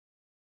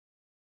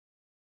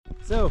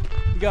So,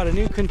 you got a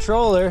new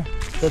controller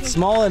that's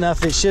small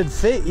enough it should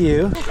fit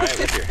you. Try it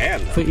with your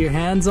hand, though. Put your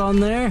hands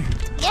on there.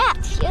 Yeah,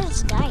 it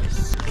feels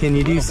nice. Can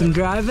you do some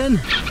driving?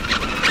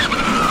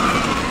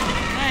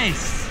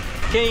 Nice.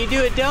 Can you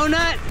do a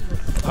donut?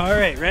 All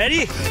right,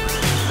 ready?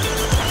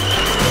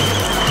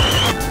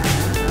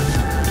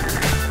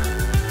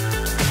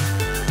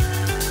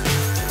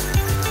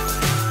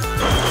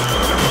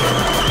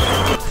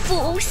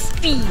 Full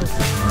speed.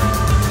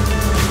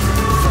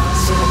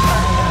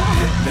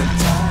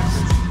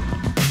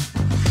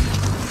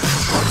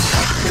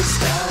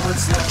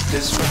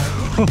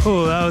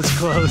 Oh, that was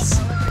close.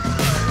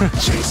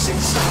 Chasing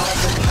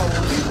stars and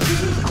holding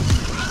you.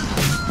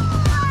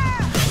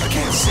 I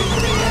can't see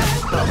the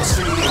end, but the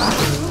street I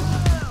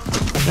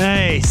do.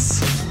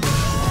 Nice.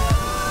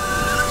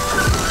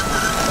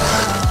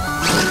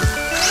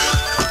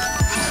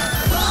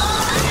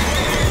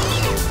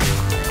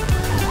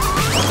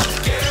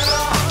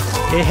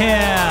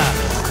 Yeah.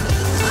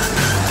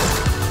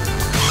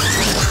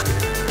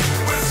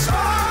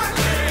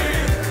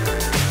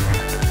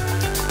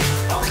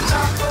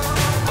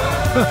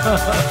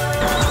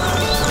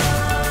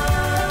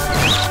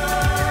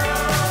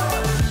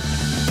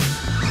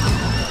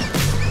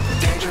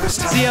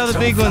 See how the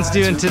big one's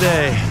doing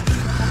today.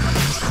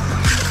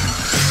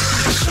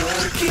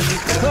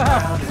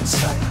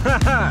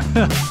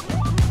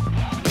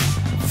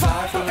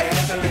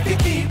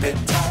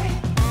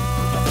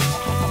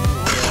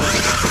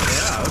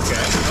 Yeah,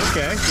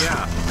 okay,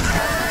 yeah.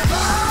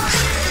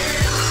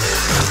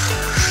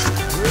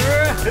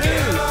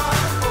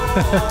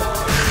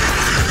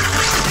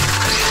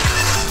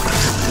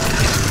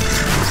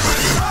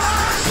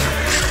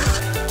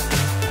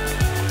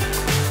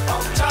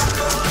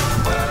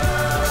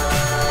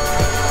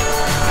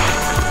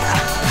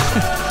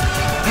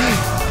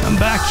 Come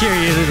back here,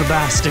 you little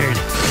bastard.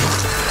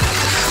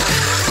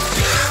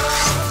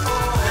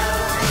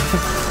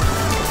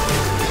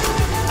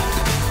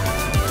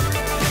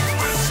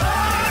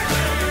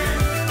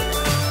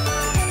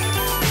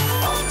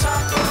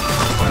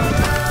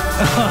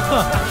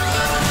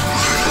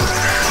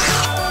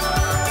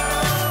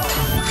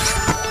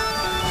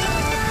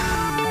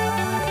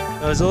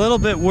 I was a little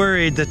bit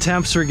worried the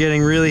temps were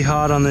getting really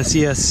hot on this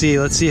ESC.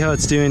 Let's see how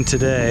it's doing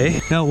today.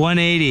 No,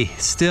 180.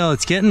 Still,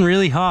 it's getting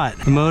really hot.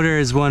 The motor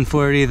is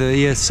 140, the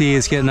ESC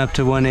is getting up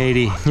to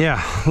 180.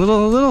 Yeah, a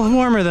little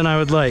warmer than I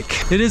would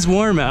like. It is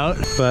warm out,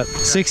 but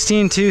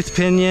 16 tooth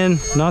pinion,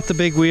 not the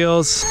big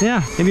wheels.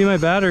 Yeah, maybe my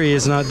battery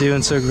is not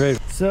doing so great.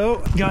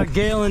 So, got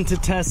Galen to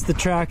test the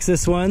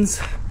Traxxas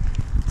ones.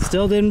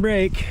 Still didn't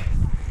break.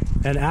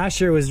 And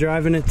Asher was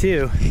driving it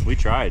too. We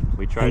tried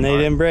and they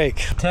hard. didn't break.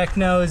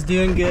 Tekno is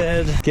doing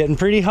good. Getting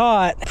pretty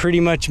hot, pretty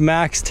much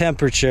max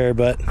temperature,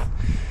 but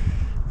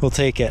we'll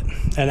take it.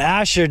 And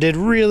Asher did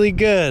really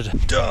good.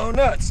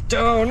 Donuts,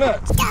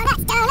 donuts.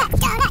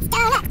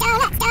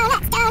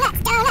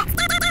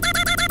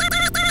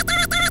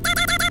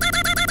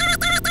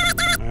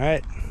 All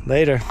right,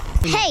 later.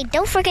 Hey,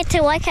 don't forget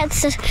to like and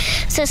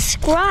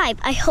subscribe.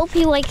 I hope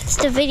you liked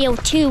the video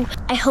too.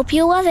 I hope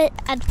you love it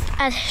and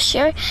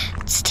share it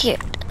to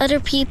other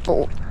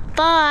people.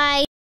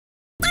 Bye.